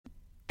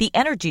The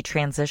energy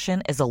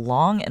transition is a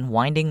long and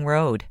winding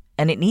road,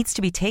 and it needs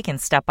to be taken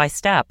step by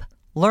step.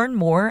 Learn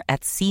more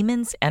at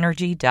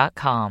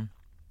SiemensEnergy.com.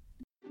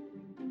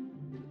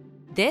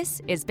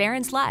 This is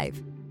Barron's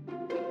Live.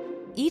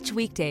 Each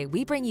weekday,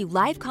 we bring you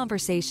live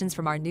conversations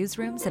from our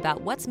newsrooms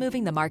about what's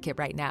moving the market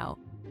right now.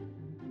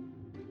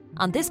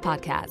 On this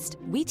podcast,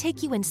 we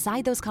take you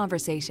inside those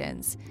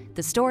conversations,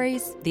 the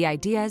stories, the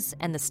ideas,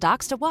 and the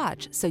stocks to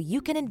watch so you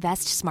can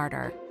invest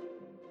smarter.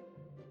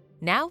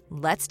 Now,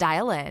 let's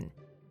dial in.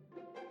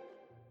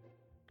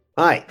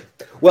 Hi,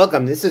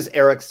 welcome. This is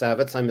Eric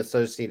Savitz. I'm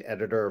Associate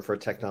Editor for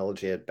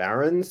Technology at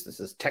Barron's.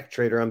 This is Tech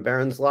Trader on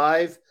Barron's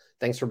Live.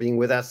 Thanks for being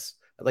with us.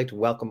 I'd like to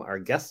welcome our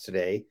guest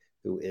today,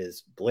 who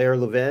is Blair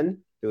Levin,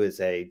 who is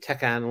a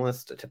tech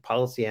analyst, a tech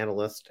policy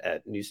analyst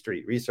at New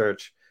Street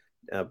Research.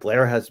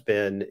 Blair has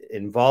been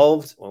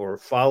involved or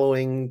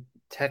following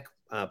tech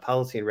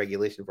policy and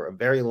regulation for a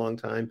very long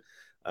time,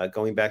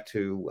 going back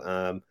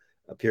to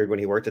a period when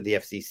he worked at the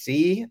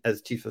FCC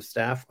as chief of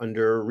staff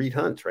under Reed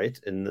Hundt, right,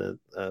 in the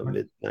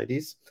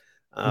mid-90s.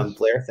 Yes.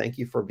 Blair, thank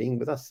you for being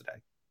with us today.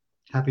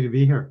 Happy to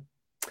be here.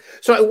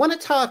 So I want to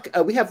talk,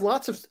 we have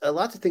lots of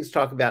things to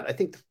talk about. I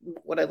think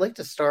what I'd like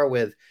to start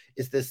with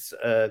is this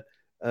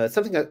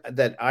something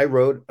that I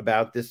wrote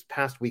about this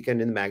past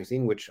weekend in the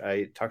magazine, which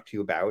I talked to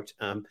you about,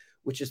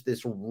 which is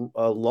this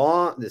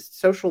law, this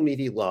social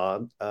media law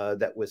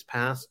that was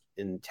passed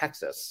in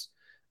Texas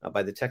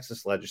by the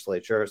Texas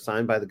legislature,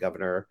 signed by the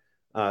governor.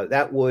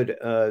 That would,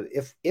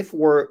 if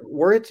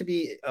were it to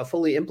be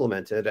fully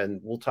implemented,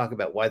 and we'll talk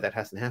about why that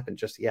hasn't happened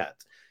just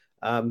yet,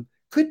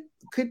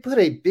 could put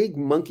a big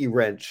monkey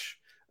wrench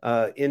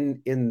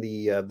in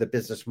the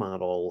business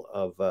model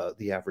of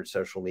the average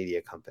social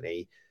media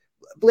company.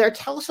 Blair,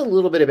 tell us a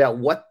little bit about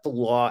what the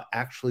law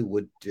actually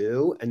would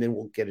do, and then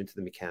we'll get into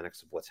the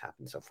mechanics of what's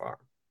happened so far.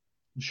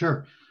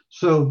 Sure.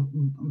 So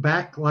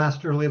back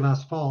early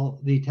last fall,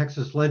 the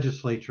Texas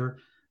legislature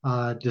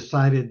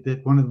decided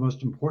that one of the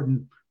most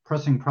important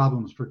pressing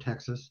problems for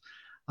Texas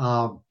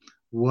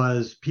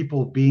was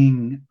people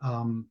being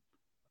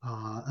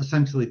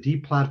essentially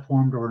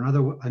deplatformed or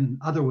in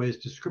other ways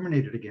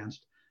discriminated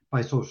against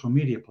by social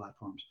media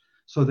platforms.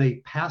 So they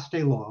passed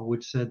a law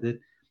which said that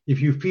if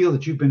you feel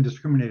that you've been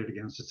discriminated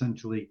against,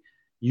 essentially,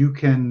 you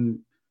can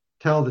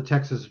tell the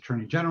Texas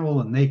Attorney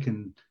General and they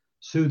can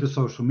sue the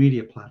social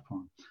media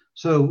platform.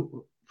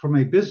 So from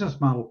a business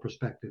model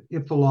perspective,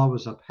 if the law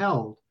was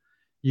upheld,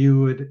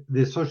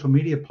 the social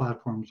media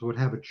platforms would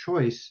have a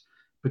choice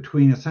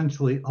between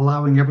essentially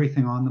allowing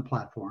everything on the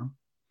platform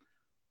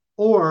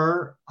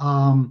or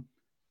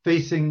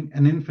facing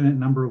an infinite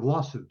number of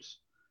lawsuits.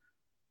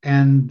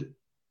 And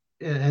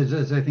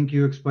as I think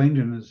you explained,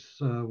 and as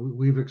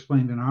we've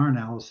explained in our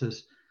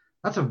analysis,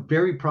 that's a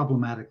very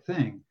problematic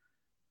thing.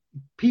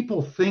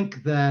 People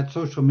think that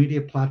social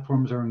media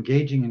platforms are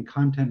engaging in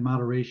content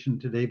moderation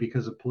today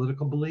because of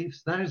political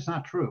beliefs. That is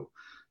not true.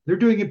 They're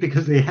doing it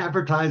because the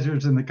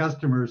advertisers and the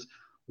customers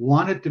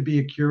want it to be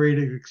a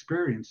curated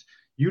experience.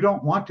 You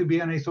don't want to be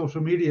on a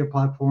social media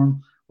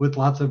platform with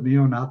lots of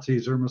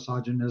neo-Nazis or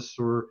misogynists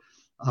or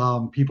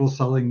people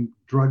selling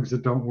drugs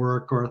that don't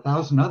work or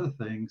 1,000 other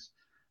things.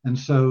 And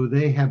so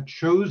they have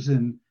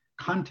chosen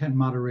content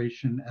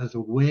moderation as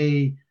a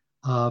way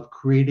of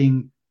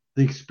creating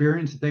the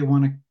experience that they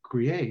want to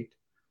create.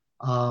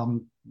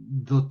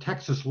 The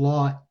Texas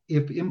law,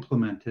 if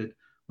implemented,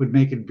 would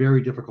make it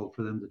very difficult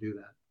for them to do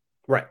that.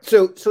 Right.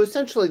 So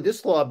essentially,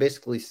 this law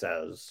basically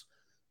says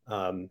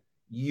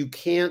you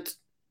can't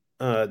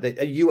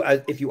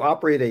if you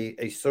operate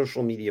a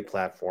social media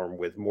platform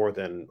with more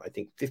than, I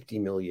think, 50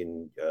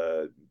 million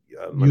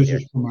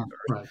users per month,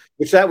 right,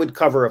 which that would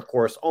cover, of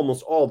course,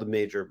 almost all the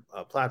major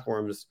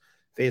platforms: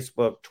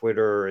 Facebook,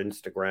 Twitter,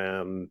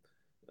 Instagram,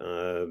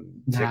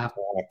 TikTok,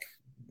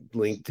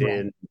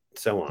 LinkedIn,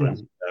 so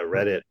on,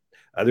 Reddit.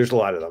 There's a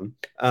lot of them.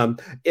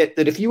 That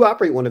if you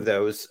operate one of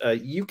those,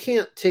 you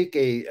can't take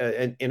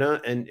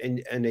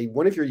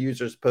one of your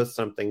users posts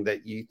something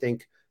that you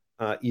think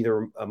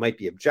either might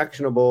be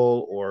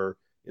objectionable or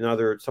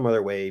in some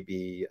other way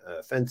be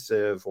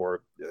offensive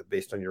or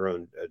based on your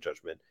own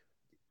judgment.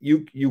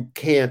 You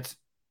can't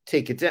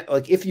take it down.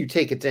 Like if you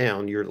take it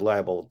down, you're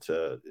liable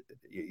to.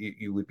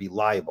 You would be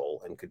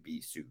liable and could be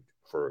sued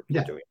for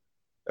doing it.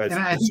 And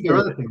I think there are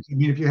other things. I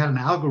mean, if you had an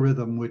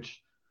algorithm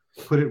which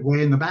put it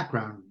way in the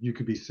background, you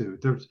could be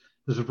sued. There's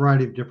a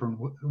variety of different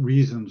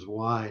reasons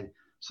why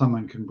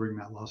someone can bring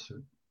that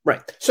lawsuit.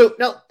 Right. So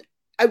now,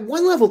 at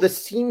one level,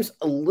 this seems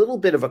a little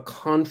bit of a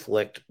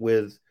conflict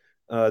with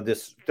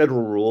this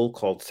federal rule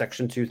called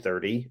Section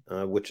 230,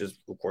 which is,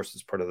 of course,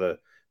 is part of the,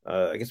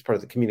 part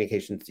of the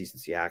Communications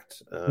Decency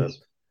Act. Yes.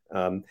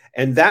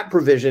 And that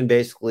provision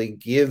basically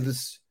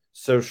gives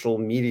social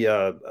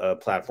media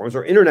platforms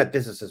or internet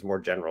businesses more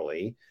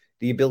generally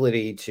the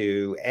ability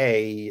to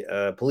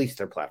police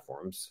their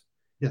platforms.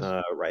 Yes.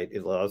 Right. It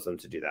allows them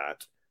to do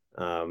that.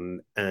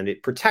 And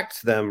it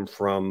protects them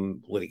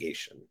from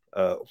litigation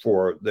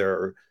for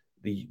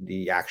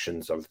the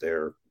actions of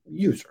their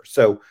users.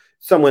 So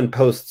someone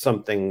posts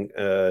something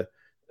of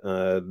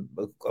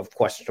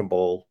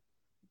questionable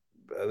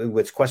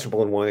it's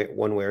questionable in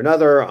one way or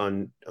another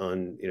on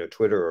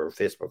Twitter or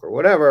Facebook or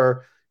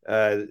whatever,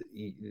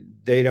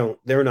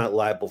 they're not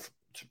liable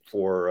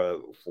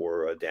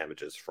for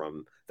damages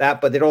from that,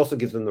 but it also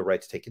gives them the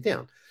right to take it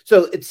down.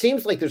 So it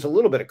seems like there's a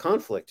little bit of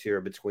conflict here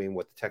between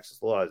what the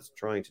Texas law is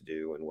trying to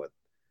do and what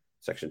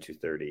Section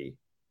 230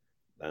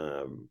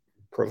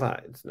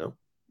 provides. No,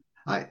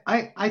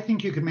 I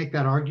think you could make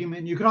that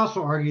argument. You could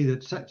also argue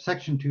that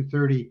Section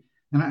 230,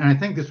 and I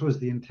think this was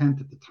the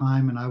intent at the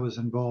time, and I was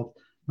involved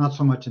not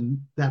so much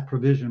in that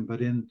provision,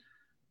 but in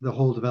the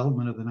whole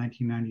development of the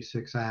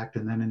 1996 Act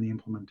and then in the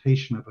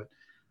implementation of it.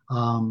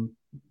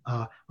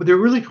 What they're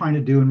really trying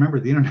to do, and remember,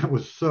 the internet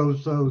was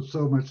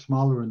so much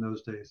smaller in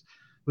those days,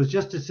 was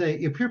just to say,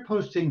 if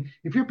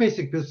your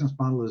basic business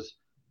model is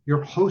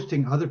you're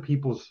hosting other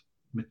people's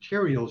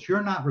materials,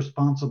 you're not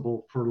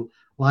responsible for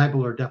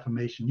libel or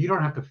defamation. You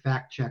don't have to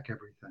fact check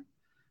everything.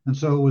 And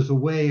so it was a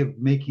way of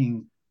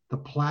making the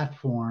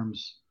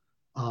platforms,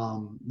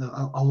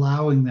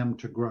 allowing them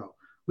to grow.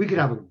 We could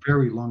have a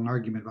very long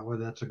argument about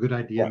whether that's a good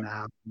idea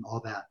now and all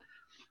that.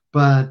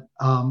 But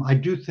I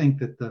do think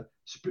that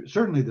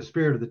certainly the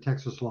spirit of the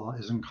Texas law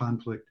is in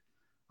conflict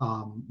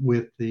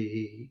with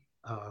the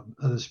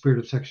spirit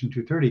of Section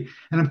 230.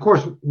 And of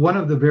course, one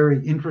of the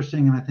very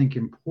interesting and I think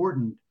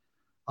important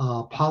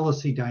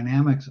policy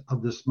dynamics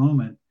of this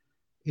moment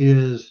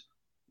is,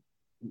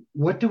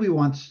 what do we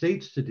want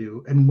states to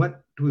do and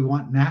what do we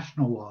want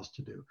national laws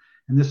to do?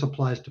 And this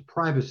applies to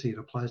privacy, it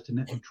applies to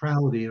net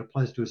neutrality, it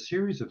applies to a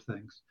series of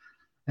things.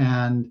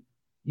 And,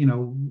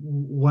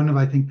 one of,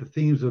 I think, the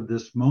themes of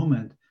this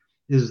moment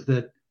is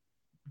that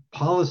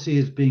policy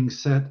is being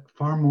set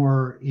far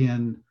more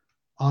in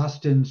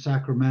Austin,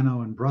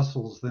 Sacramento, and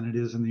Brussels than it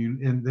is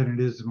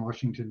in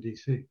Washington,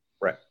 D.C.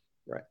 Right.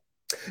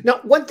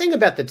 Now, one thing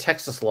about the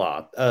Texas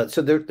law,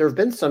 so there have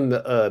been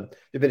there've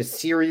been a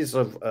series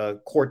of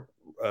court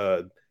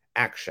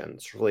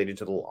actions related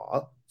to the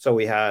law. So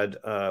we had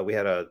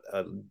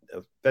a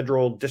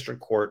federal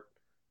district court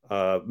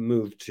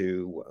move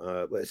to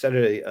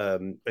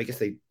I guess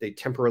they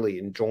temporarily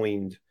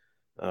enjoined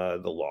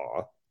the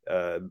law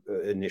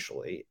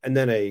initially, and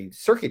then a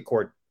circuit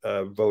court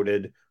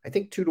voted, I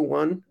think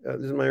 2-1,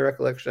 this is my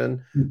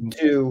recollection,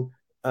 to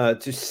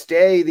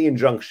stay the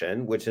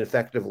injunction, which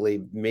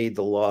effectively made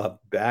the law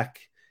back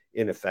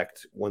in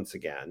effect once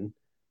again.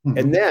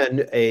 And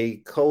then a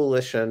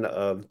coalition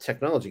of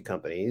technology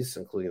companies,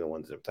 including the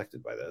ones that are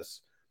affected by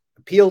this,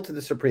 appealed to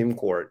the Supreme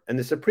Court. And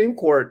the Supreme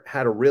Court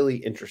had a really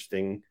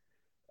interesting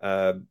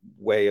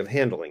way of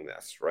handling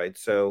this, right?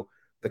 So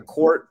the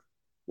court,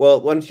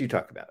 well, why don't you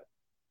talk about it?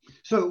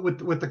 So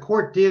what the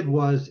court did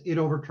was it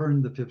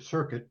overturned the Fifth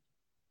Circuit.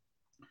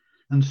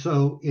 And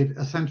so it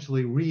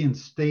essentially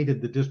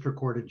reinstated the district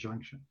court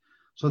injunction.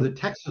 So the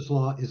Texas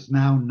law is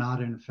now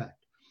not in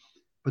effect.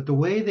 But the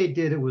way they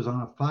did it was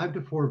on a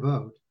 5-4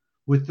 vote,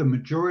 with the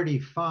majority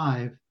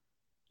 5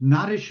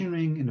 not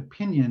issuing an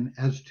opinion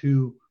as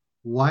to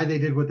why they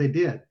did what they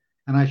did.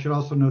 And I should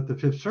also note the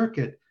Fifth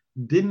Circuit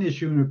didn't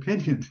issue an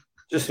opinion.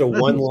 Just a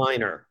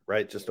one-liner,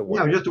 right? Just a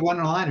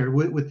one-liner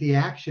with the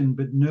action,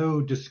 but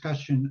no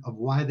discussion of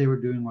why they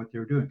were doing what they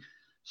were doing.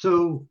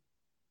 So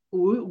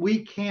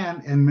we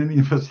can, and many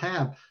of us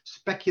have,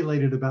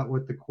 speculated about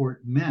what the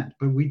court meant,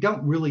 but we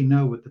don't really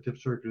know what the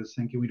Fifth Circuit is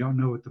thinking. We don't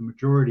know what the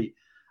majority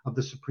of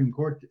the Supreme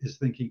Court is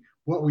thinking.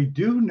 What we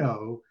do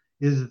know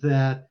is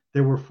that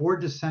there were 4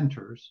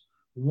 dissenters.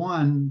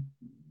 One,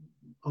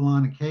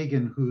 Elana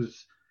Kagan,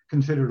 who's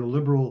considered a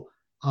liberal,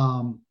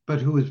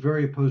 but who is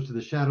very opposed to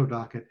the shadow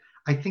docket.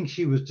 I think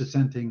she was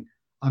dissenting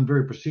on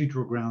very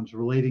procedural grounds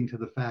relating to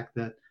the fact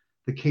that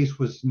the case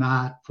was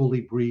not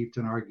fully briefed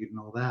and argued and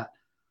all that.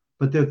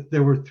 But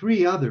there were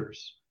 3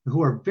 others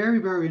who are very,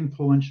 very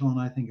influential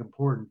and I think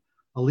important,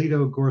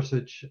 Alito,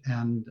 Gorsuch,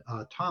 and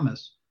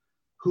Thomas,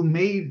 who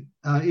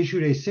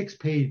issued a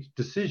 6-page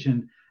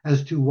decision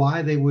as to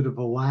why they would have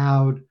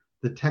allowed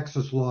the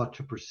Texas law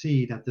to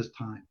proceed at this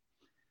time.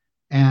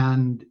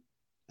 And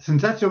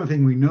since that's the only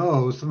thing we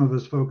know, some of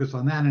us focus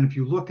on that. And if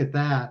you look at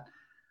that,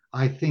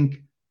 I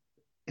think,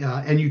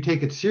 and you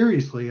take it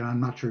seriously, and I'm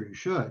not sure you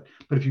should,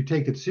 but if you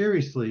take it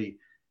seriously,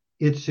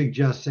 it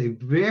suggests a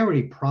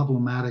very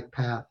problematic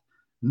path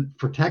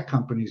for tech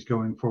companies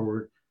going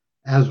forward,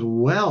 as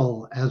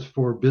well as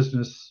for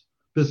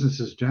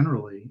businesses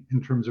generally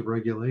in terms of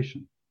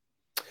regulation.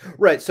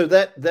 Right. So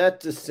that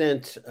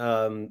dissent,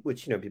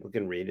 which people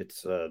can read,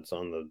 it's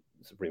on the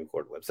Supreme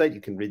Court website.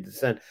 You can read the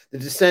dissent. The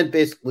dissent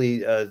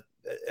basically,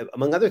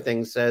 among other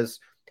things, says,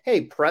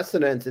 "Hey,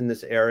 precedent in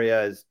this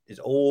area is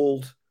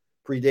old,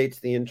 predates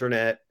the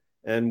internet,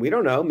 and we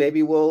don't know.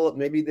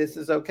 Maybe this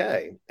is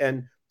okay."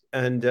 And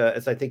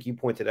as I think you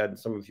pointed out in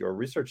some of your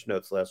research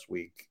notes last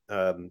week,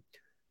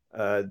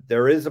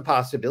 there is a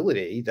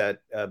possibility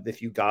that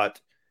if you got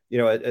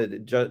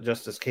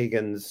Justice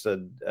Kagan's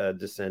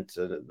dissent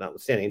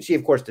notwithstanding, and she,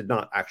 of course, did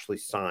not actually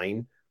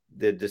sign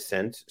the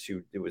dissent.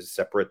 It was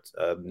separate,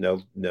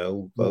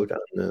 no vote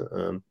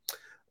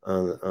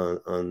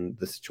on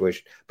the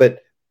situation.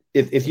 But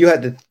if you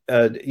had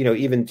to,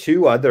 even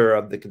 2 other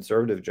of the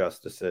conservative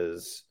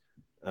justices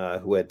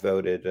who had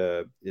voted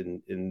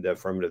in the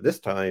affirmative this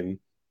time,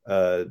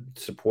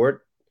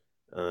 support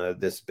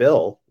this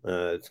bill.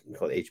 It's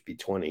called HB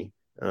 20.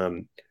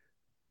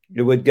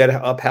 It would get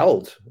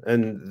upheld,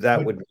 and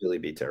that would really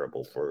be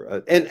terrible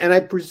for. And I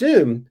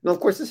presume, now of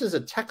course, this is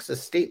a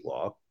Texas state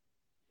law.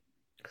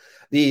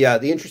 The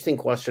interesting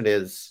question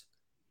is,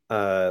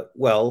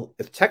 well,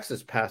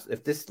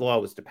 if this law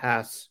was to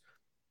pass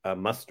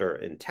muster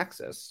in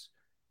Texas,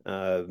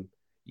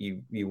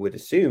 you would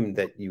assume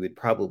that you would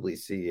probably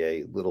see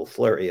a little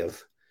flurry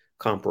of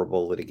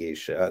comparable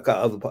litigation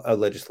of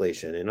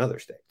legislation in other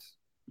states.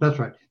 That's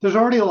right. There's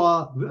already a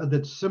law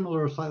that's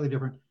similar or slightly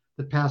different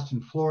that passed in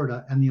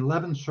Florida, and the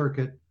 11th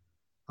Circuit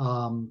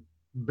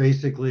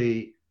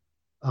basically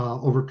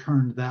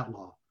overturned that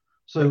law.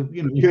 So,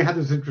 you have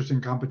this interesting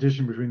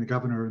competition between the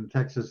governor in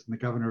Texas and the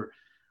governor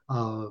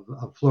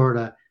of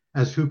Florida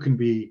as who can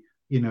be,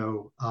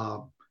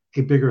 a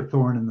bigger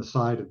thorn in the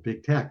side of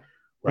big tech.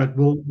 Right. But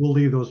we'll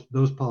leave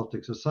those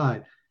politics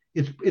aside.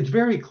 It's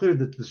very clear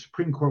that the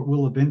Supreme Court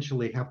will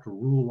eventually have to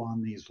rule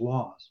on these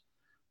laws.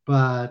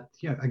 But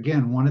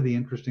again, one of the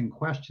interesting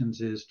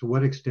questions is, to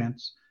what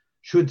extent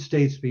should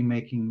states be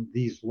making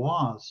these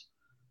laws?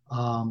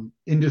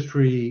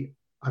 Industry,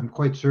 I'm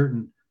quite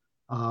certain,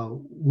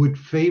 would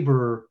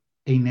favor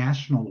a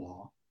national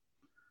law.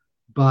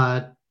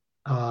 But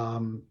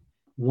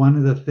one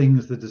of the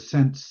things the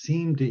dissent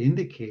seemed to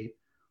indicate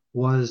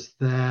was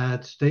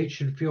that states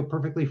should feel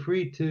perfectly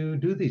free to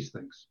do these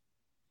things.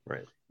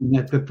 Right. And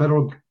that the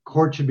federal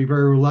court should be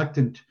very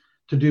reluctant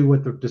to do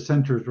what the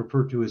dissenters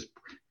refer to as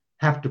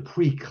have to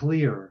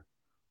pre-clear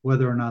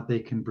whether or not they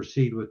can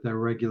proceed with their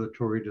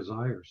regulatory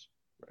desires.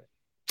 Right.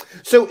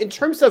 So in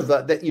terms of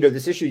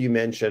this issue you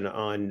mentioned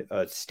on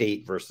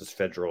state versus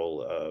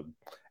federal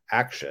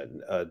action,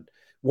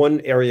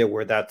 one area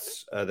where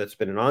that's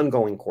been an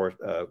ongoing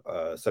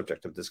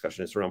subject of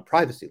discussion is around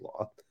privacy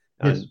law.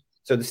 Yes.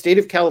 So the state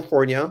of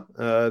California,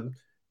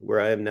 where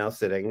I am now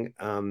sitting,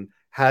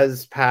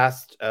 has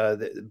passed,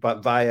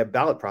 but via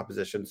ballot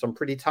proposition, some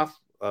pretty tough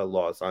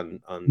laws on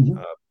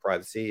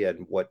privacy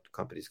and what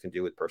companies can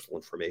do with personal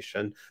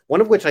information. One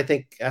of which I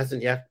think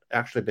hasn't yet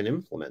actually been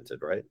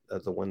implemented, right?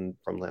 The one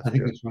from last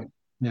year. I think that's right.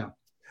 Yeah.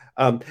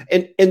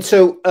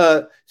 So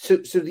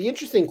the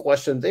interesting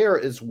question there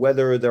is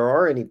whether there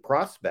are any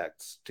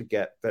prospects to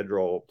get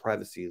federal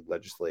privacy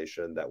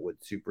legislation that would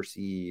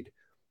supersede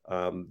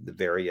the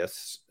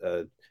various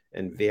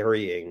and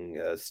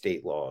varying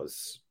state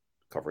laws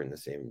covering the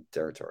same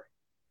territory.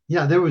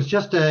 Yeah, there was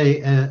just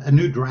a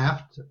new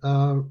draft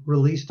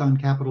released on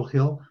Capitol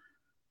Hill,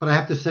 but I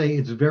have to say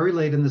it's very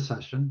late in the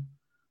session.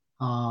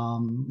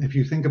 If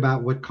you think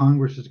about what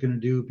Congress is going to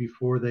do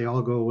before they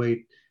all go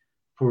away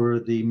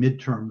for the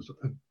midterms,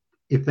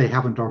 if they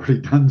haven't already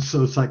done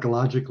so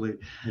psychologically,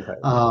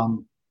 right.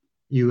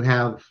 You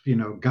have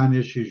gun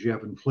issues, you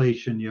have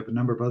inflation, you have a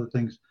number of other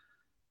things.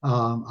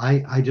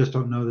 I just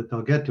don't know that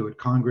they'll get to it.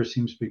 Congress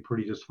seems to be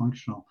pretty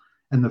dysfunctional,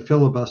 and the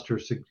filibuster,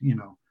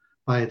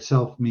 by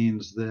itself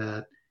means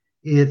that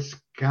it's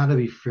got to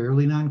be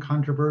fairly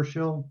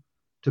non-controversial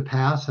to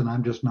pass, and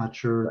I'm just not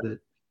sure that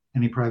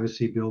any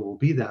privacy bill will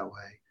be that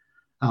way.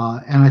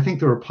 And I think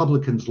the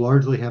Republicans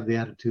largely have the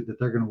attitude that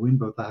they're going to win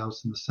both the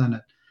House and the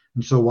Senate,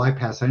 and so why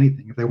pass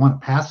anything? If they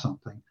want to pass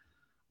something,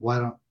 why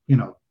not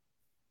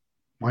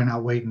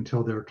wait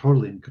until they're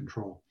totally in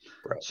control?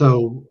 Right.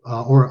 So,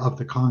 or of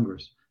the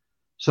Congress.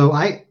 So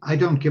I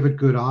don't give it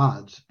good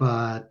odds,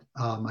 but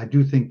I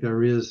do think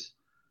there is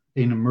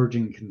an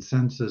emerging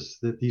consensus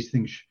that these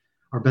things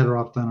are better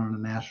off done on a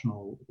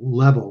national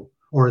level,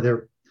 or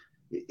their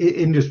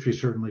industry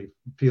certainly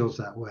feels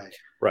that way.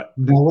 Right.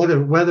 Now,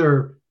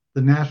 whether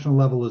the national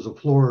level is a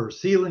floor or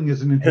ceiling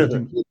is an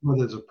interesting thing,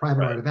 whether it's a private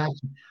right of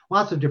action,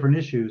 lots of different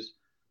issues.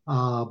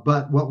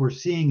 But what we're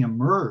seeing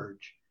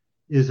emerge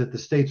is that the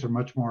states are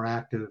much more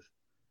active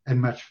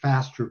and much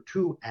faster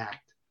to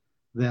act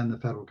than the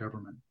federal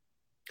government.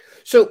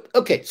 So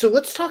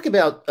let's talk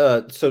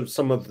about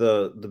some of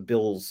the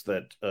bills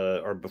that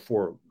are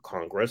before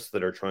Congress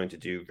that are trying to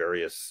do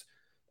various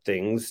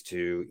things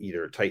to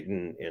either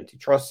tighten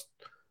antitrust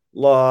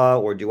law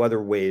or do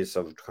other ways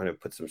of kind of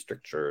put some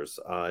strictures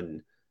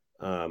on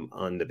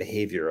the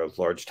behavior of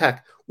large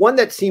tech. One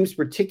that seems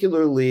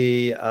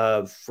particularly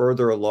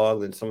further along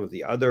than some of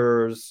the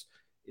others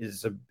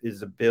is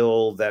a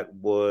bill that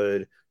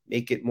would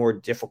make it more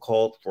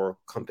difficult for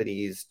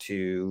companies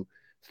to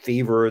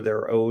favor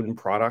their own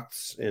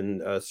products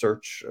in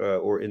search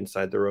or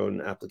inside their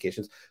own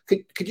applications.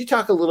 Could you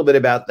talk a little bit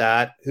about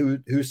that?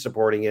 Who's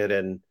supporting it,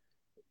 and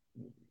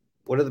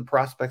what are the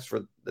prospects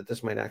for that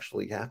this might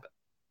actually happen?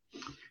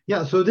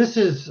 Yeah, so this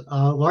is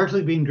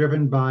largely being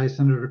driven by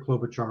Senator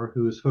Klobuchar,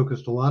 who has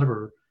focused a lot of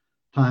her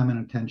time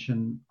and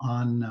attention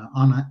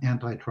on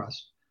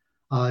antitrust.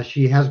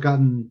 She has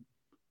gotten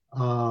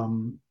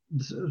some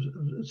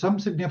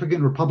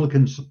significant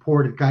Republican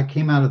support. It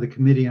came out of the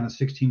committee on a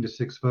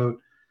 16-6 vote.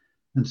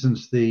 And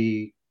since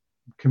the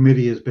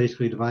committee is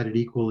basically divided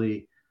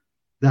equally,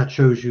 that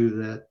shows you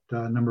that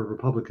a number of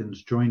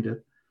Republicans joined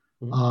it.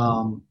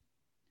 Mm-hmm.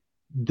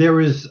 there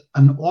is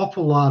an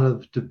awful lot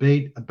of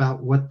debate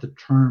about what the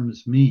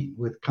terms mean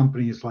with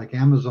companies like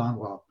Amazon.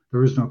 Well,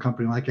 there is no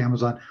company like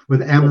Amazon.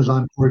 With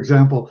Amazon, for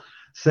example,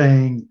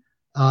 saying,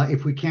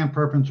 if we can't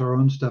preference our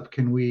own stuff,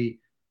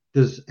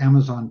 does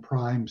Amazon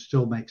Prime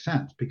still make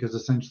sense? Because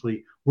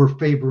essentially we're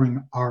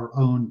favoring our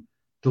own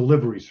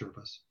delivery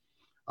service.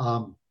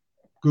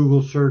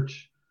 Google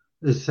search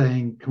is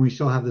saying, can we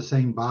still have the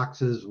same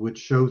boxes which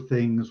show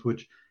things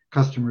which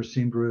customers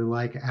seem to really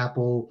like?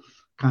 Apple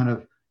kind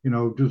of,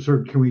 can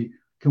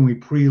we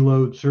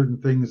preload certain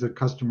things that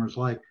customers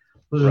like?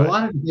 There's a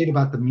lot of debate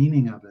about the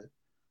meaning of it.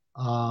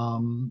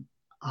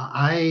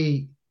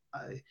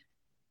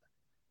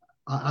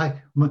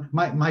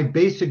 My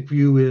basic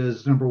view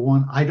is, number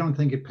one, I don't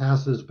think it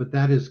passes, but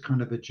that is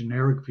kind of a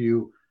generic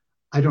view.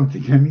 I don't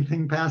think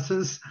anything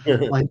passes.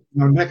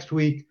 Next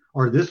week,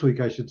 or this week,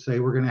 I should say,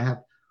 we're going to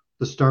have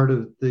the start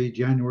of the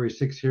January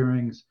 6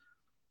 hearings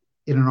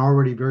in an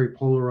already very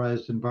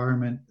polarized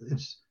environment.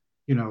 It's,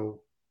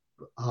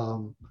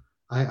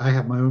 I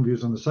have my own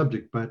views on the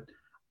subject, but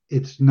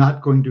it's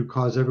not going to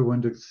cause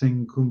everyone to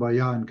sing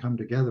Kumbaya and come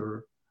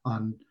together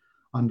on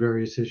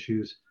various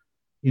issues.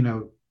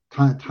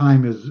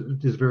 Time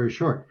is very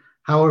short.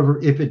 However,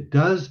 if it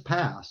does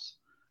pass,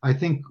 I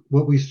think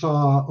what we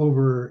saw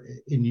over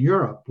in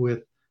Europe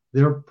with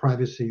their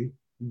privacy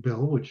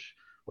bill, which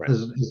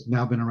has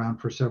now been around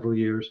for several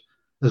years,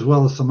 as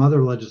well as some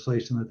other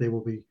legislation that they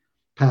will be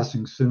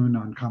passing soon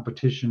on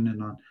competition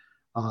and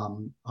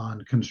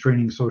on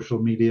constraining social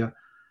media.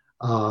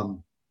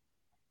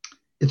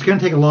 It's going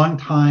to take a long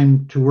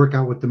time to work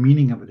out what the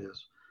meaning of it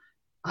is.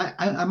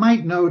 I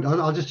might note,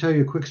 I'll just tell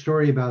you a quick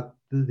story about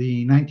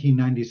the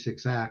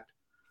 1996 Act.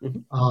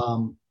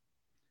 Mm-hmm.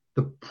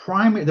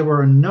 There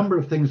were a number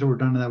of things that were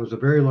done, and that was a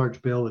very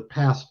large bill. It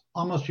passed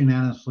almost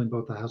unanimously in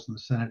both the House and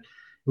the Senate.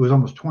 It was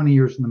almost 20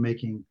 years in the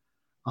making.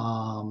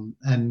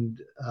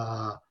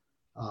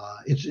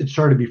 It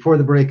started before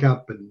the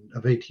breakup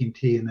of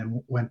AT&T and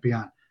then went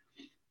beyond.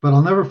 But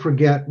I'll never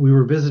forget, we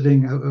were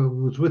visiting, I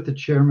was with the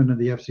chairman of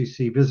the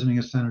FCC, visiting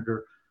a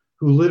senator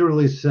who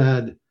literally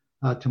said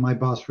to my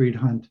boss, Reed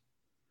Hunt,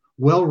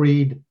 well,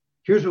 Reed,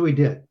 here's what we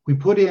did. We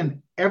put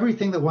in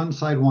everything that one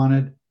side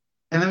wanted,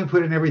 and then we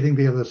put in everything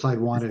the other side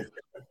wanted.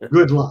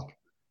 Good luck.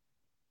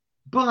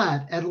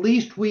 But at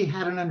least we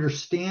had an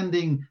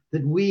understanding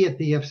that we at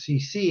the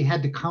FCC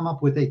had to come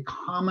up with a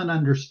common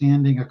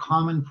understanding, a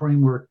common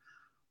framework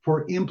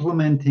for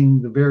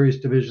implementing the various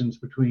divisions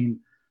between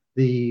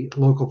the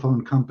local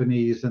phone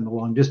companies and the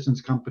long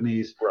distance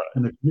companies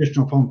and the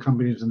traditional phone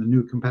companies and the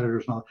new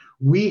competitors and all.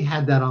 We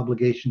had that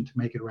obligation to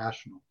make it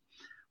rational.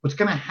 What's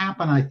going to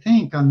happen, I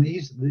think,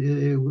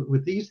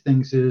 with these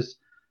things is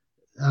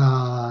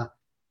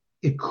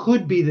it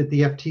could be that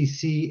the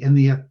FTC and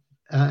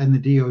the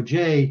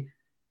DOJ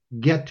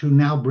get to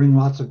now bring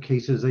lots of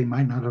cases they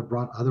might not have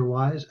brought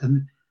otherwise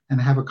and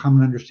have a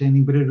common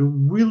understanding, but it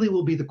really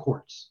will be the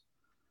courts.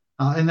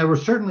 And there were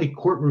certainly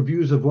court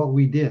reviews of what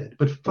we did,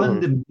 but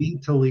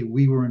fundamentally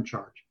we were in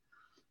charge.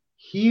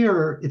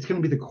 Here, it's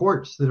going to be the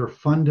courts that are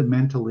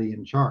fundamentally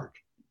in charge.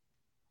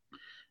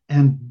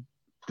 And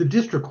the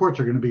district courts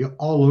are going to be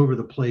all over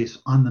the place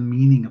on the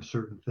meaning of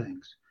certain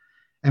things.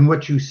 And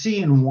what you see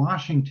in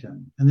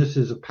Washington, and this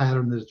is a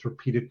pattern that's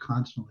repeated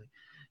constantly,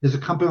 is a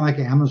company like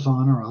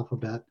Amazon or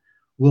Alphabet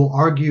will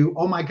argue,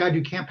 oh my God,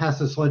 you can't pass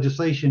this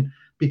legislation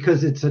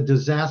because it's a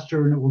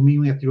disaster and it will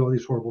mean we have to do all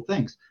these horrible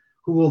things,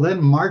 who will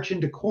then march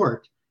into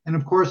court. And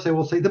of course, they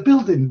will say, the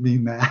bill didn't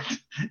mean that.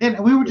 And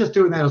we were just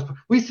doing that.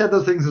 We said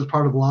those things as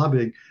part of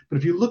lobbying. But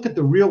if you look at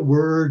the real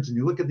words and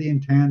you look at the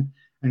intent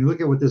and you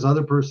look at what this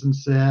other person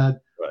said,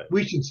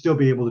 we should still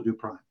be able to do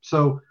Prime.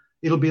 So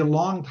it'll be a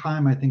long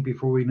time, I think,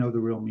 before we know the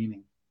real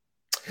meaning.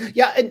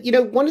 Yeah.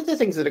 And, one of the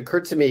things that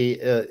occurred to me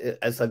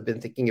as I've been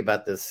thinking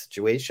about this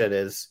situation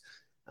is,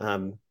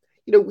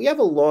 we have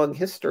a long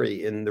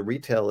history in the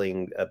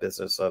retailing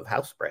business of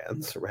house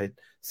brands, right?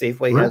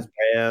 Safeway has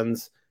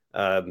brands.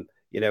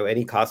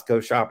 Any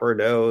Costco shopper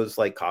knows,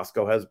 like,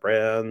 Costco has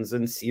brands,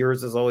 and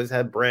Sears has always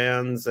had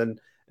brands, and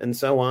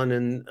so on.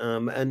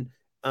 And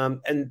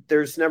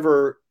there's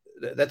never,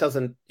 that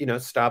doesn't,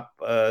 stop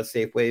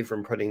Safeway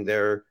from putting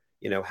their,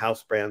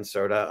 house brand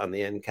soda on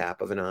the end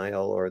cap of an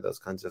aisle or those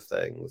kinds of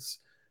things.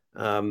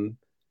 But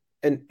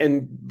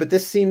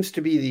this seems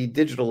to be the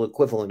digital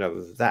equivalent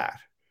of that,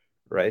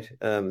 right?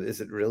 Is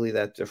it really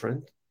that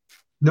different?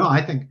 No,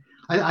 I think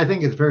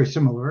it's very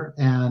similar.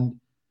 And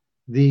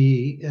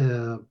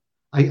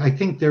I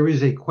think there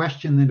is a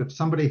question that if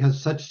somebody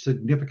has such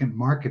significant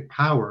market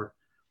power,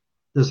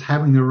 does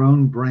having their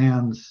own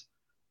brands,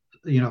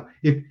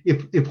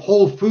 if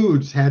Whole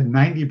Foods had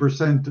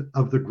 90%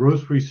 of the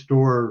grocery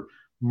store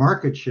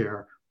market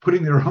share,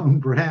 putting their own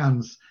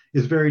brands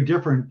is very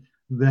different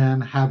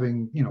than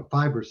having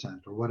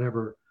 5% or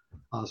whatever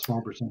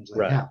small percentage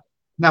they have.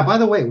 Now, by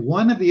the way,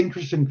 one of the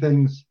interesting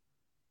things,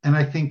 and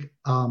I think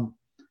I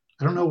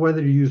don't know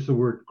whether to use the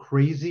word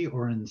crazy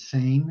or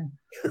insane,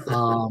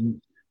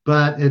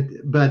 but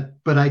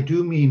I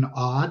do mean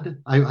odd.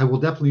 I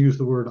will definitely use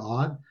the word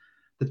odd.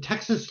 The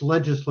Texas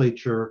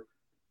legislature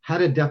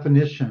had a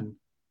definition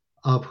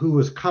of who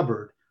was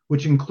covered,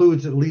 which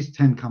includes at least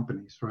 10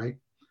 companies, right?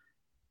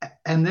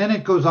 And then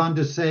it goes on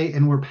to say,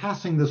 and we're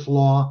passing this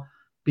law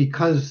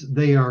because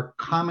they are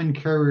common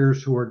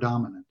carriers who are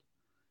dominant.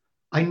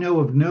 I know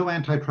of no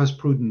antitrust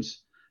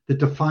prudence that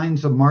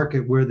defines a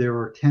market where there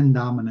are 10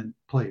 dominant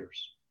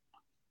players.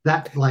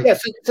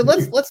 So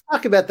let's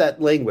talk about that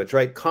language,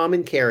 right?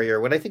 Common carrier.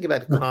 When I think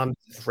about the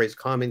phrase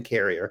common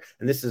carrier,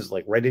 and this is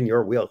like right in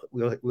your wheelhouse.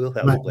 Right.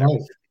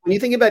 When you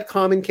think about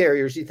common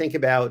carriers, you think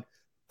about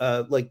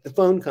like the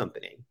phone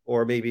company,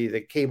 or maybe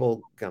the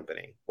cable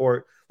company,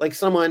 or like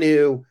someone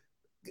who,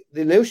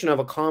 the notion of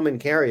a common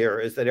carrier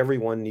is that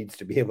everyone needs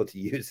to be able to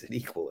use it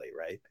equally,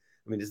 right?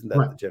 I mean, isn't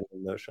that the general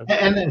notion?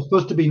 And it's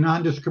supposed to be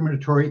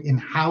non-discriminatory in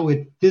how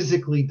it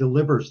physically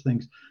delivers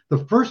things.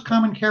 The first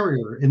common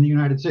carrier in the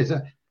United States,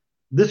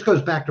 this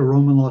goes back to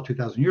Roman law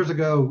 2,000 years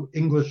ago,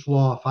 English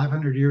law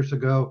 500 years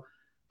ago.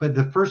 But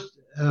the first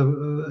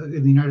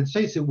in the United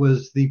States, it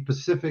was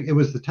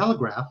the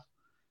telegraph,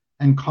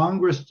 and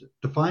Congress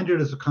defined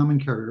it as a common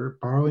carrier,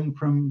 borrowing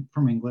from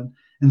England,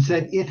 and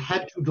said it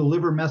had to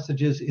deliver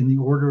messages in the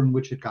order in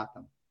which it got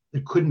them.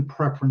 It couldn't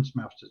preference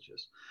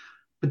messages.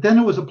 But then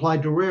it was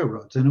applied to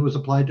railroads, and it was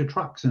applied to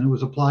trucks, and it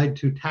was applied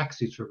to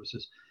taxi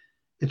services.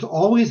 It's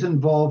always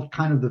involved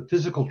kind of the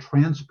physical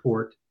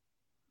transport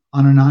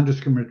on a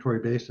non-discriminatory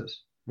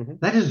basis. Mm-hmm.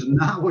 That is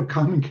not what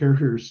common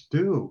carriers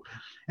do.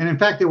 And in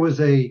fact, there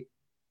was a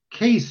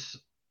case,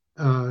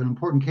 an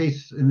important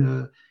case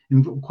in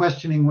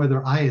questioning whether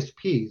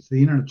ISPs,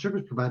 the internet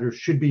service providers,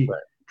 should be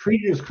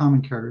treated as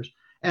common carriers.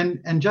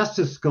 And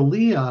Justice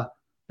Scalia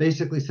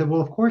basically said,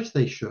 well, of course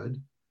they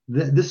should.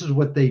 This is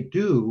what they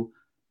do.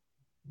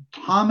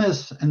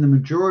 Thomas and the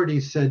majority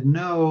said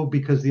no,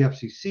 because the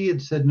FCC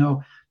had said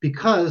no,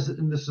 because,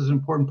 and this is an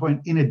important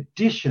point, in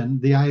addition,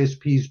 the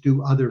ISPs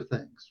do other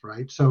things,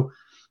 right? So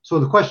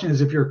the question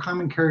is, if you're a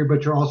common carrier,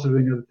 but you're also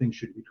doing other things,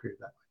 should you be treated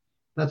that way?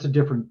 That's a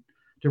different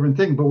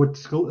thing. But what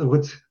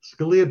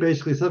Scalia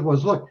basically said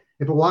was, look,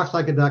 if it walks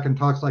like a duck and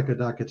talks like a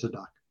duck, it's a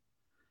duck.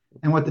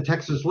 And what the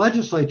Texas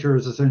legislature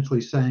is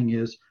essentially saying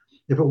is,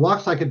 if it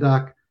walks like a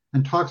duck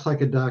and talks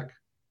like a duck,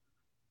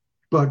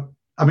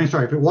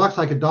 if it walks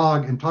like a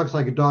dog and talks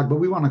like a dog, but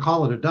we want to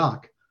call it a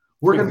duck,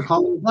 we're going to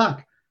call it a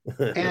duck.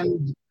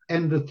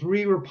 And the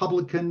three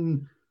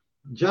Republican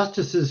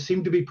justices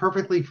seem to be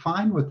perfectly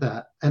fine with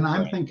that. And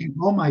I'm thinking,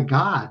 oh my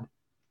God,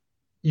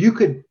 you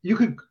could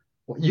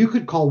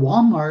call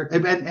Walmart,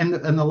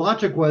 and the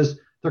logic was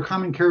they're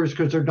common carriers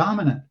because they're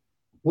dominant.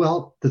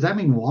 Well, does that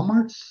mean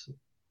Walmart's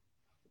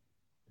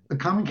a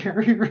common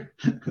carrier?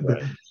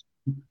 Right.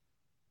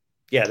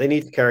 Yeah, they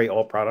need to carry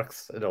all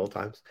products at all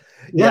times.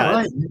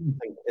 Right.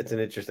 It's an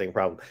interesting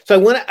problem. So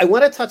I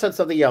want to touch on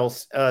something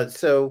else.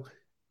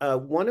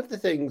 One of the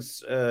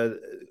things,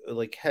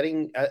 like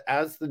heading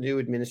as the new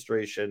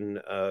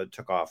administration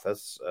took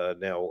office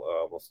now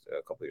almost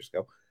a couple years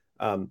ago,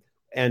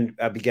 and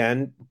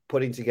began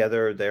putting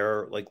together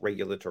their like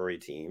regulatory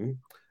team,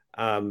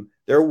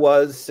 there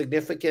was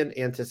significant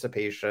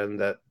anticipation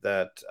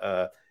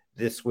that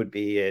this would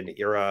be an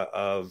era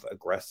of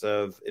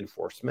aggressive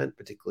enforcement,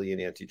 particularly in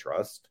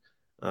antitrust.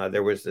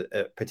 There was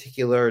a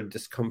particular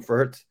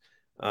discomfort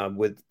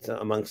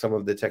among some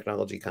of the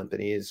technology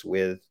companies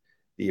with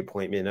the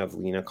appointment of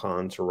Lina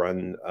Khan to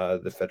run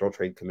the Federal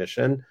Trade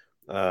Commission.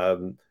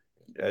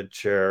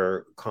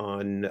 Chair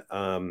Khan,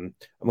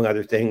 among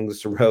other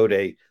things,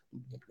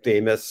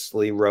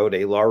 famously wrote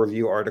a law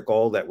review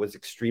article that was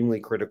extremely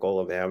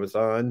critical of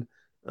Amazon.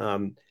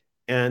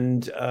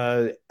 And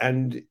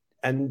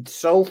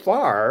so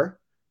far,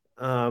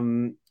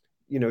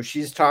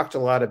 she's talked a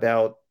lot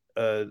about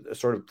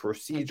sort of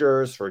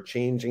procedures for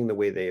changing the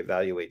way they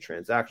evaluate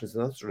transactions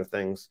and those sort of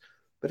things.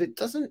 But it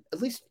doesn't,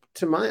 at least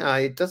to my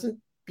eye, it doesn't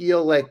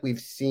feel like we've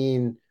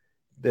seen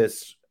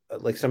this,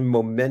 like some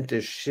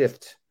momentous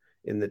shift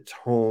in the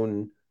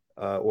tone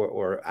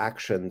or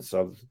actions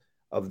of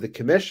the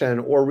commission,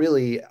 or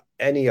really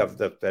any of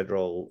the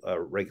federal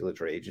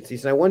regulatory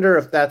agencies. And I wonder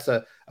if that's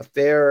a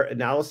fair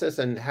analysis,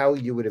 and how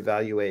you would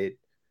evaluate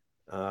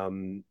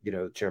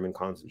Chairman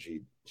Khan, since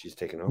she's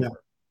taken over.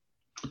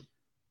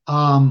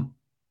 I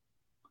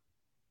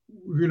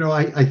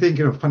think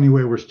in a funny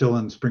way, we're still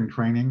in spring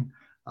training.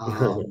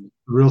 The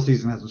real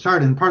season hasn't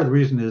started. And part of the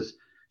reason is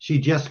she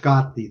just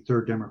got the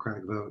third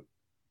Democratic vote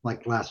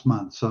like last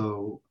month.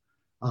 So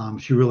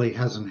she really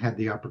hasn't had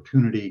the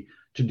opportunity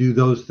to do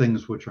those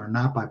things which are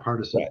not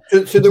bipartisan.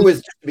 Right. So there was,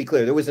 just to be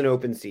clear, there was an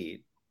open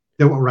seat.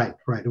 Right.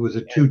 It was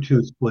a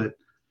 2-2 split.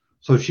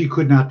 So she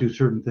could not do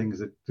certain things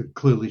that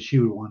clearly she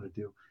would want to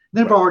do.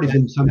 There have already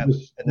been some, and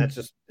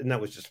that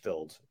was just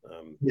filled.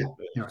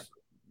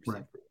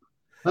 Right.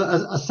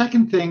 A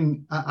second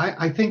thing,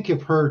 I think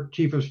if her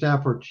chief of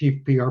staff or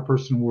chief PR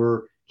person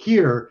were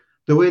here,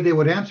 the way they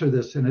would answer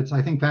this, and it's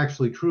I think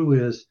factually true,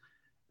 is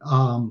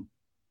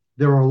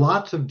there are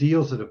lots of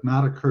deals that have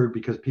not occurred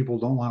because people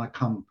don't want to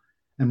come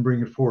and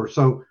bring it forward.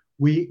 So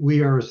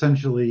we are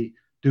essentially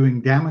doing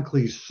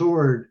Damocles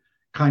sword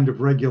kind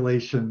of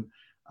regulation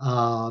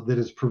that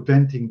is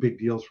preventing big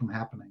deals from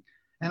happening.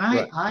 And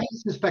I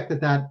suspect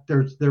that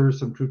there is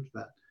some truth to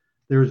that.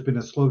 There has been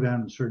a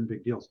slowdown in certain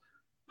big deals.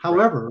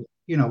 However,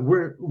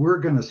 we're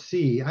going to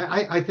see.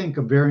 I think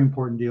a very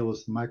important deal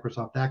is the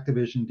Microsoft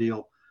Activision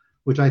deal,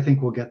 which I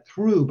think will get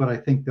through, but I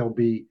think there'll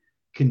be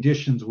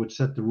conditions which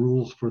set the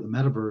rules for the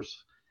metaverse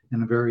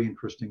in a very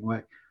interesting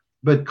way.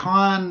 But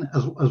Khan,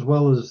 as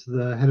well as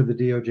the head of the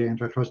DOJ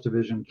Antitrust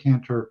Division,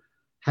 Cantor,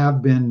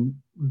 have been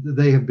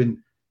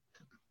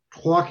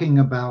talking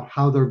about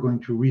how they're going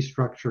to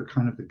restructure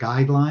kind of the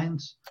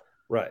guidelines.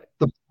 Right.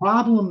 The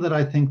problem that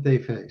I think they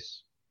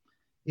face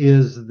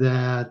is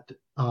that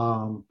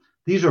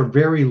these are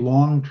very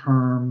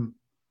long-term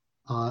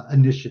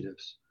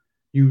initiatives.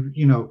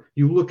 You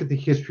look at the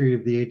history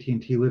of the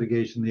AT&T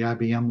litigation, the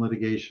IBM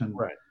litigation,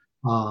 right.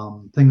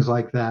 Things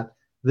like that.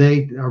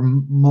 They are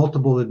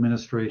multiple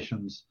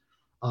administrations,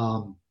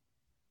 and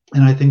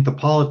I think the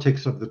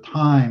politics of the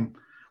time.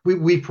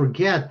 We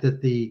forget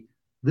that the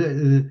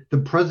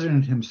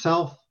president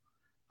himself,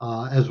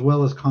 as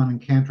well as Khan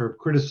and Cantor, have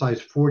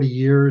criticized 40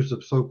 years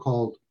of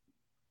so-called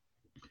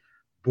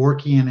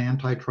Borkian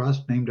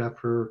antitrust, named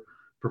after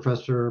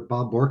Professor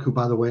Bob Bork, who,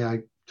 by the way,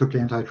 I took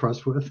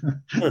antitrust with.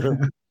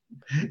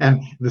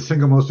 And the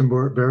single most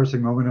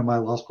embarrassing moment in my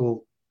law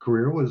school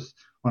career was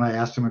when I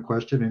asked him a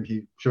question and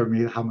he showed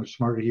me how much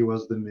smarter he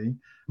was than me. I'm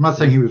not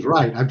saying he was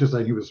right. I'm just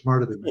saying he was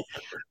smarter than me.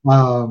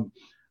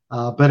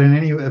 But in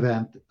any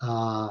event,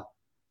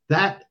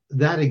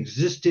 that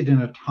existed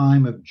in a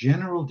time of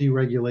general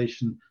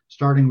deregulation,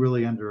 starting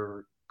really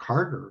under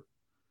Carter,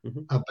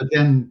 but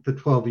then the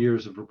 12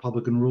 years of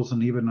Republican rules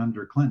and even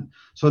under Clinton.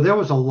 So there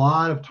was a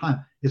lot of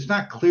time. It's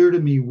not clear to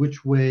me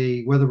which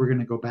way, whether we're going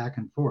to go back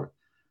and forth.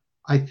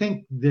 I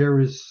think there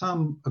is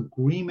some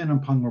agreement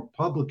among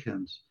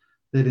Republicans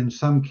that in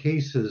some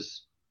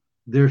cases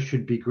there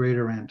should be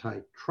greater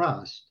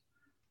antitrust,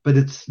 but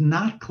it's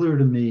not clear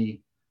to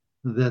me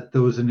that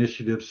those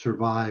initiatives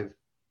survive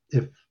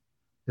if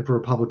a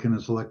Republican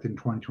is elected in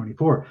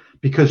 2024,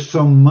 because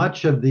so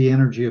much of the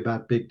energy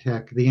about big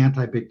tech, the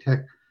anti-big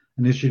tech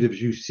initiatives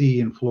you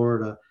see in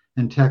Florida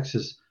and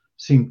Texas,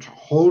 seem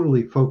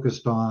totally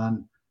focused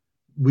on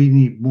we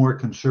need more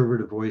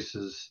conservative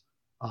voices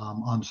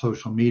on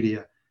social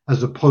media,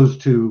 as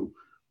opposed to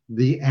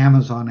the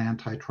Amazon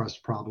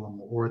antitrust problem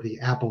or the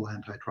Apple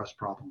antitrust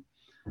problem,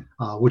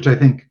 which I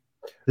think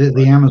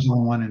the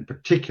Amazon one in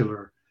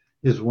particular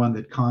is one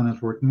that Khan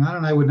is working on.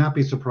 And I would not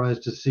be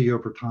surprised to see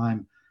over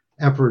time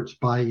efforts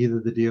by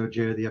either the DOJ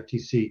or the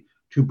FTC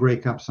to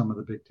break up some of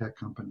the big tech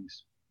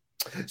companies.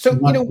 So,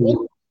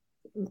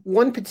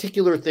 one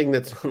particular thing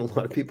that's on a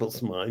lot of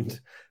people's mind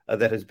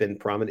that has been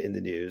prominent in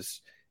the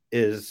news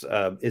is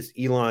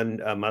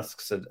Elon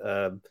Musk's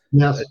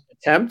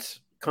attempt,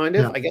 kind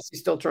of, I guess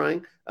he's still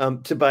trying,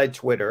 to buy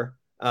Twitter.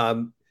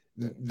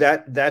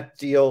 That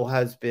deal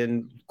has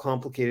been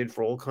complicated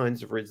for all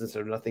kinds of reasons that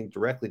have nothing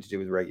directly to do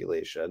with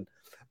regulation.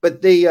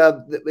 But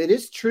it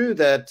is true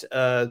that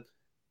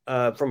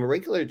from a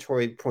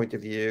regulatory point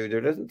of view,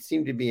 there doesn't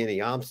seem to be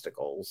any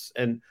obstacles.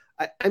 And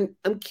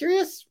I'm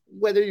curious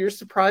whether you're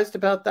surprised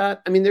about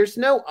that. I mean, there's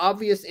no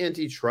obvious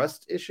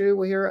antitrust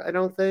issue here, I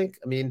don't think.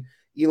 I mean,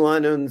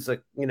 Elon owns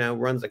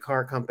runs a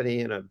car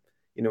company and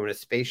a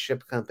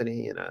spaceship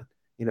company and a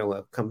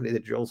company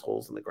that drills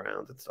holes in the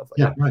ground and stuff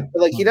like that. Right.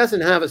 But he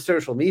doesn't have a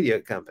social media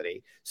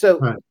company.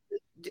 So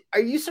are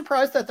you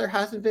surprised that there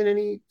hasn't been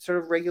any sort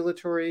of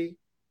regulatory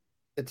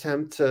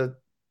attempt to,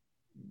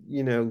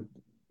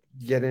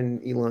 get in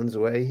Elon's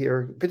way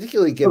here,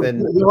 particularly given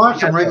there are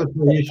some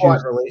regulatory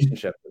issues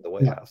relationship with the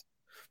White House?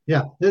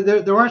 Yeah,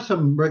 there are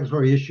some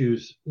regulatory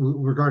issues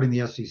regarding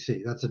the SEC.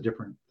 That's a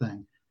different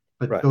thing,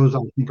 but those I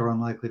think are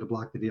unlikely to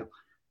block the deal.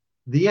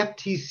 The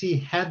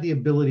FTC had the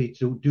ability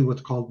to do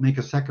what's called make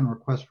a second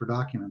request for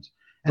documents,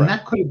 and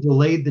that could have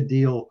delayed the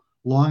deal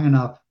long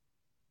enough.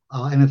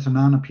 And it's a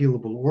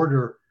non-appealable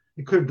order.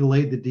 It could have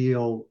delayed the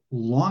deal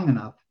long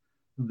enough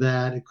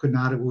that it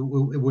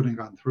wouldn't have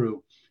gone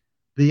through.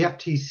 The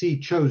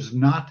FTC chose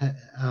not to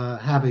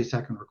have a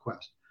second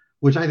request,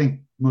 which I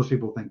think most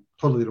people think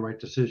totally the right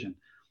decision.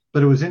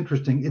 But it was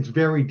interesting. It's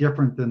very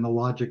different than the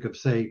logic of,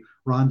 say,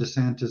 Ron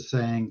DeSantis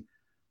saying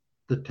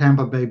the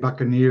Tampa Bay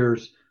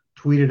Buccaneers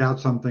tweeted out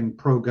something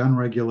pro-gun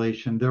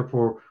regulation,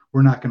 therefore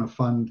we're not going to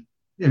fund,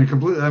 in a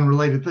completely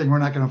unrelated thing, we're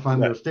not going to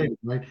fund their stadium,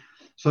 right?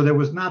 So there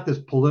was not this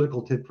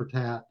political tit for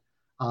tat.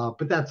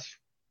 But that's,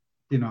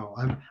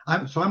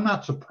 I'm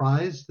not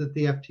surprised that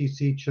the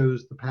FTC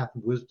chose the path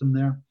of wisdom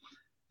there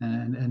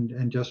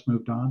and just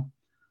moved on.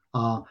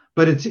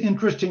 But it's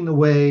interesting the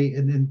way,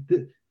 and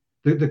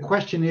the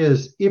question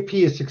is, if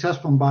he is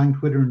successful in buying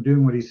Twitter and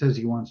doing what he says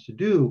he wants to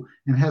do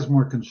and has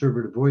more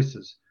conservative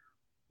voices,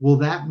 will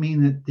that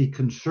mean that the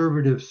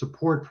conservative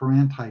support for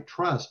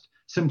antitrust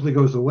simply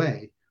goes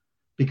away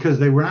because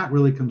they were not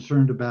really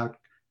concerned about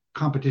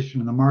competition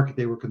in the market?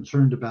 They were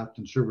concerned about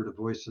conservative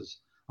voices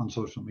on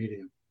social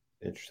media.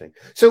 Interesting.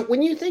 So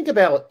when you think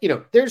about,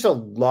 there's a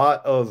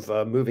lot of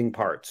moving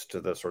parts to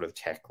the sort of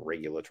tech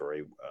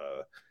regulatory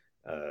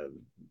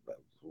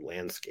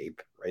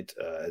landscape, right?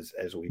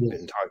 As we've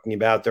been talking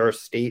about, there are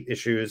state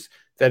issues,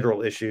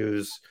 federal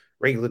issues,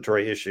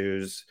 regulatory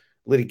issues,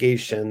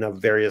 litigation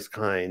of various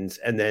kinds,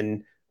 and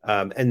then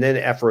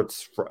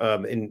efforts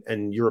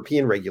in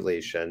European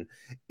regulation.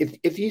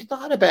 If you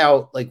thought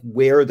about like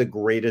where the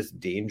greatest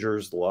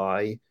dangers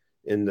lie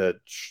in the,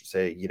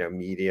 say,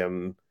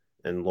 medium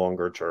and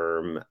longer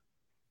term,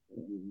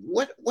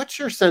 what's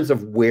your sense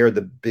of where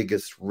the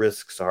biggest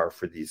risks are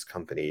for these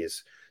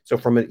companies? So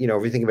from if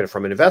you think about it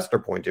from an investor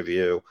point of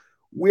view,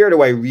 where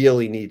do I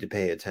really need to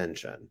pay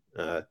attention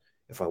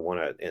if I want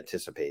to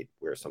anticipate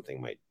where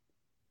something might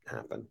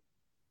happen?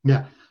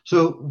 Yeah.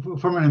 So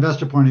from an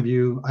investor point of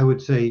view, I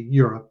would say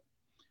Europe,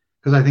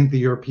 because I think the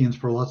Europeans,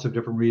 for lots of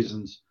different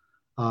reasons,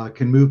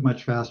 can move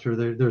much faster.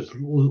 There's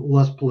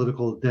less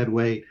political dead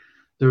weight.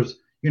 There's,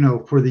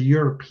 for the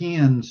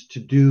Europeans to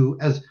do,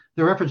 as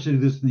their efforts to do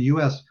this in the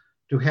US,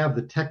 to have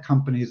the tech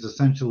companies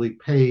essentially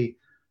pay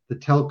the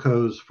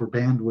telcos for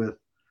bandwidth,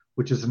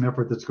 which is an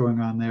effort that's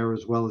going on there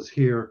as well as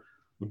here.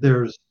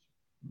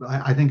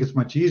 I think it's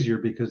much easier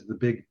because the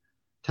big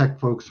tech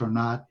folks are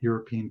not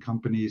European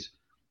companies.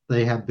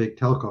 They have big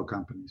telco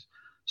companies.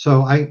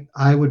 So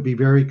I would be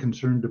very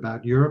concerned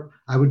about Europe.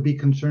 I would be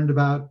concerned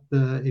about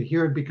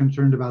I'd be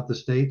concerned about the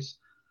states,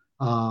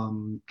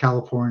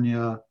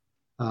 California,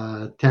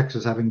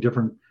 Texas, having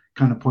different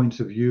kind of points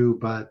of view,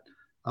 but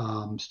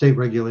state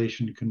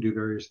regulation can do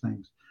various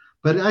things.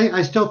 But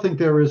I still think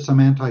there is some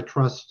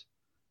antitrust.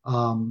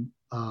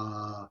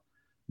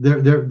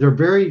 They're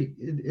very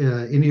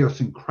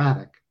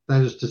idiosyncratic.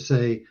 That is to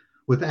say,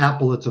 with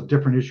Apple, it's a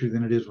different issue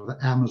than it is with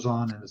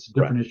Amazon, and it's a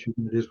different issue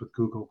than it is with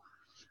Google.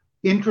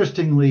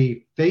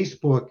 Interestingly,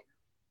 Facebook,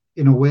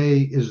 in a way,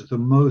 is the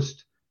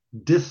most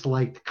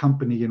disliked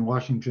company in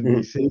Washington,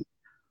 D.C.,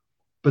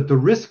 but the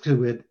risk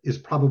to it is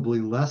probably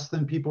less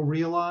than people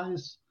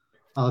realize.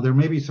 There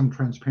may be some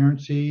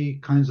transparency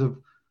kinds of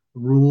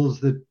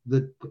rules that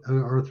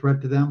are a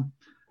threat to them,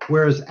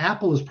 whereas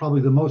Apple is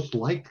probably the most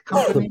liked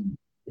company,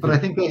 but I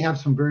think they have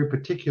some very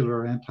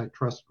particular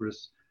antitrust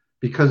risks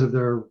because of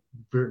their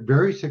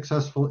very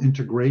successful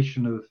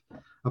integration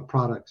of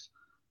products.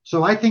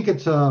 So I think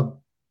it's a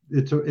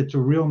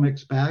real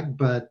mixed bag,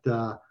 but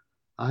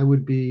I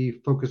would be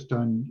focused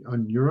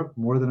on Europe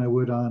more than I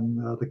would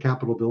on the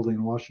Capitol building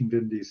in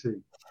Washington, D.C.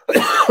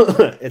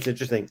 It's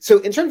interesting. So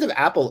in terms of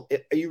Apple,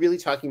 are you really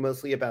talking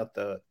mostly about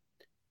the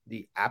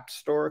App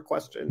Store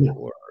question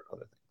or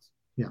other things?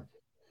 Yeah.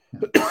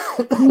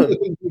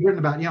 You've written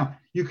about,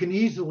 you can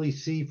easily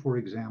see, for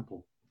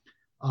example,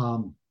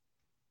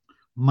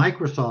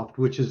 Microsoft,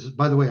 which is,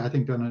 by the way, I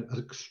think done an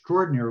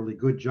extraordinarily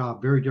good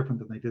job, very different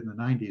than they did in the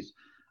 90s,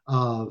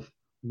 of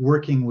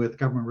working with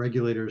government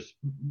regulators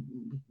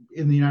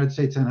in the United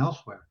States and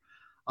elsewhere.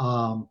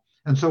 And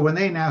so when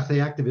they announced the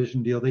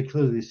Activision deal, they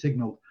clearly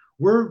signaled,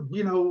 we're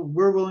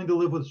willing to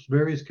live with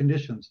various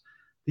conditions.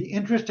 The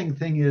interesting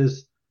thing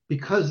is,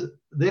 because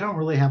they don't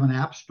really have an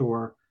app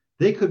store,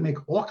 they could make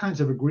all kinds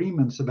of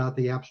agreements about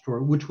the App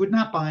Store, which would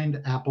not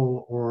bind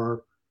Apple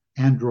or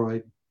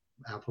Android,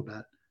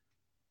 Alphabet,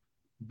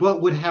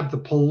 but would have the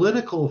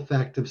political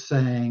effect of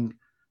saying,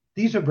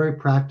 these are very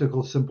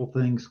practical, simple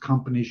things.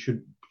 Companies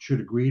should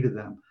agree to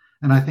them.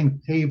 And I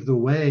think pave the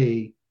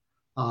way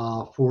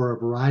for a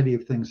variety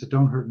of things that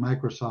don't hurt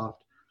Microsoft,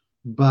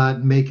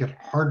 but make it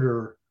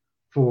harder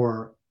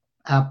for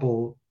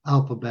Apple,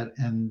 Alphabet,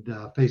 and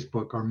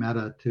Facebook or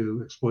Meta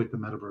to exploit the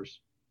metaverse.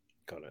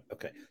 Got it.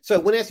 Okay. So I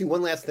want to ask you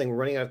one last thing. We're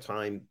running out of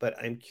time, but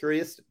I'm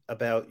curious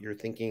about your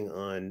thinking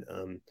on,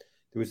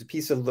 there was a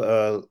piece of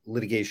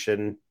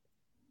litigation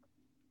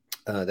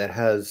that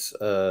has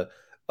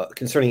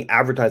concerning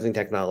advertising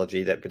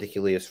technology that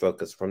particularly is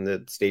focused from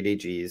the state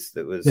AGs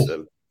that was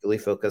really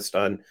focused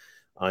on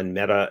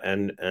Meta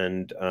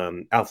and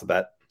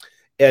Alphabet.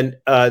 And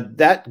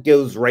that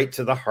goes right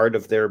to the heart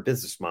of their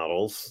business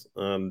models.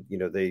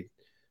 They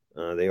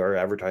are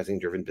advertising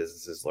driven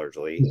businesses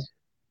largely.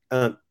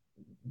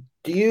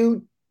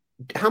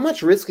 How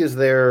much risk is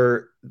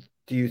there,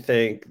 do you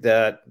think,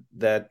 that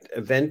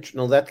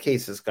that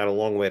case has got a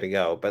long way to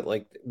go, but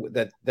like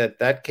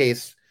that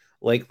case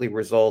likely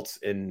results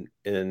in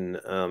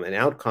an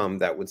outcome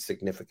that would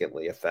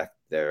significantly affect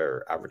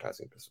their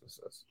advertising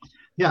businesses?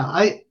 Yeah,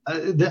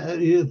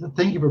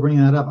 thank you for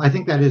bringing that up. I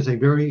think that is a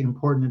very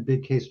important and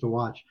big case to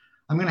watch.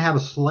 I'm going to have a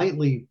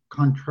slightly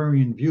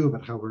contrarian view of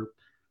it, however.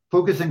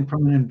 Focusing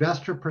from an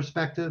investor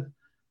perspective,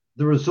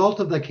 the result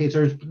of that case,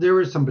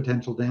 there is some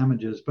potential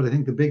damages, but I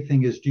think the big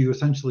thing is, do you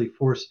essentially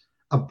force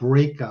a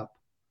breakup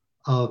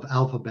of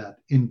Alphabet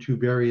into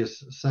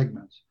various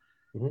segments?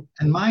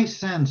 And my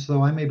sense,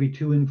 though I may be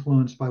too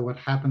influenced by what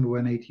happened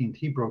when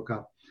AT&T broke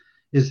up,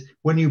 is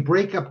when you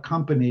break up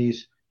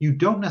companies, you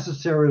don't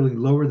necessarily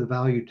lower the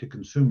value to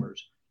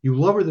consumers. You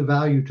lower the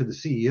value to the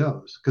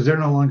CEOs because they're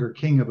no longer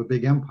king of a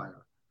big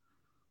empire.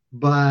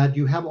 But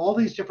you have all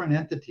these different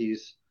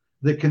entities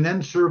that can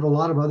then serve a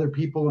lot of other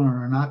people and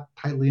are not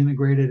tightly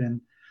integrated. And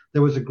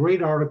there was a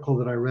great article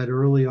that I read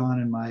early on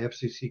in my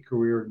FCC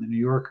career in the New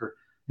Yorker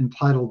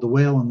entitled "The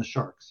Whale and the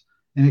Sharks."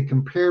 And it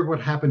compared what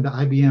happened to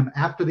IBM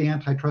after the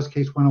antitrust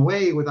case went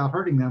away without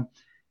hurting them,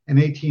 and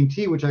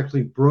AT&T, which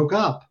actually broke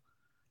up,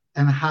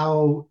 and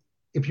how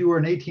if you were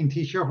an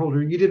AT&T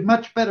shareholder, you did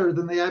much better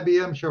than the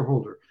IBM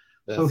shareholder.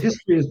 So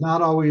history is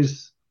not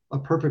always a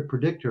perfect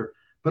predictor.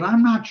 But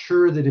I'm not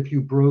sure that if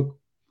you broke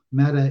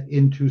Meta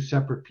into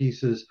separate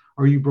pieces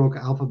or you broke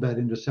Alphabet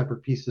into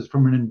separate pieces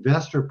from an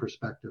investor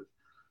perspective,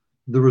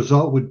 the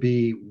result would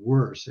be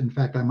worse. In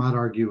fact, I might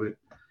argue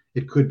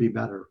it could be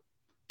better.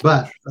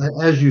 But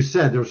as you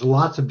said, there's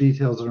lots of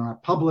details that are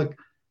not public,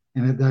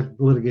 and that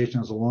litigation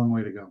has a long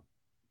way to go.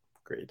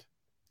 Great.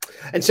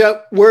 And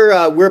so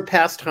we're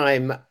past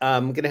time.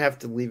 I'm going to have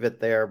to leave it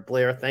there.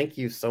 Blair, thank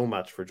you so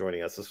much for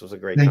joining us. This was a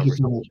great conversation. Thank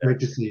you so much. Great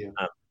to see you.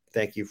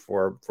 Thank you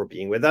for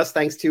being with us.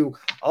 Thanks to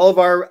all of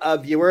our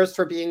viewers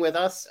for being with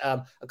us.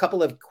 A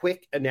couple of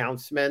quick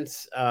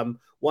announcements.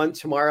 One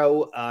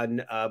tomorrow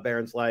on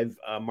Barron's Live,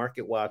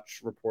 Market Watch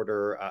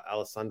reporter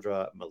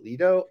Alessandra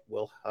Melito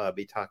will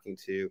be talking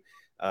to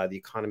the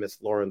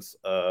economist Lawrence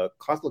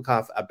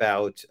Kozlikoff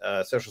about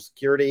Social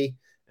Security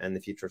and the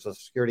future of Social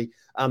Security.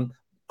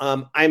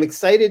 I'm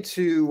excited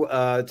to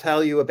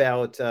tell you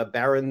about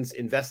Barron's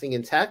Investing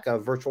in Tech, a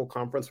virtual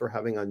conference we're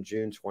having on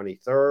June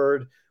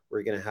 23rd.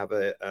 We're going to have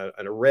an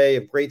array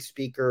of great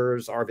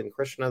speakers: Arvind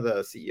Krishna, the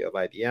CEO of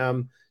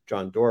IBM,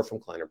 John Doerr from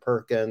Kleiner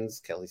Perkins,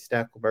 Kelly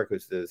Stackelberg,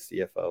 who's the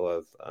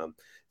CFO of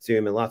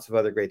Zoom, and lots of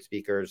other great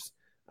speakers.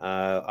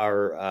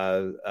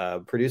 Our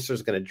producer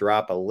is going to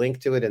drop a link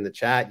to it in the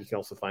chat. You can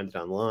also find it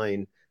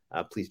online.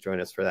 Please join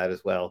us for that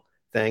as well.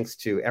 Thanks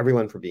to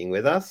everyone for being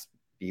with us.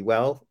 Be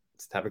well.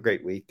 Have a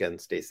great week and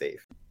stay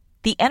safe.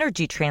 The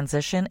energy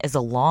transition is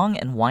a long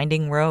and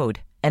winding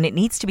road, and it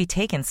needs to be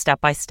taken step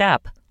by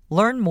step.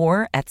 Learn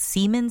more at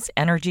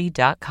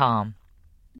SiemensEnergy.com.